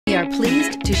are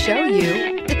pleased to show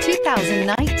you the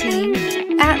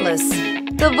 2019 Atlas.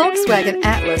 The Volkswagen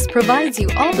Atlas provides you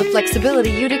all the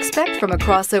flexibility you'd expect from a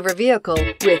crossover vehicle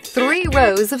with 3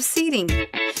 rows of seating.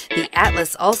 The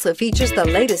Atlas also features the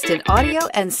latest in audio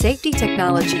and safety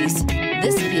technologies.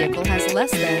 This vehicle has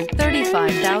less than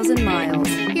 35,000 miles.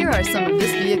 Here are some of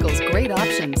this vehicle's great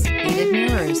options: heated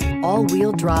mirrors,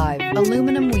 all-wheel drive,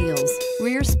 aluminum wheels,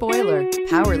 rear spoiler,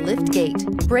 power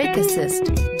liftgate, brake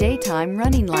assist, daytime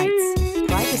running lights,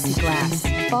 privacy glass,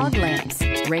 fog lamps,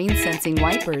 rain-sensing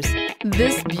wipers.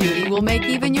 This beauty will make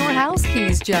even your house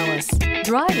keys jealous.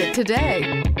 Drive it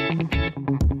today.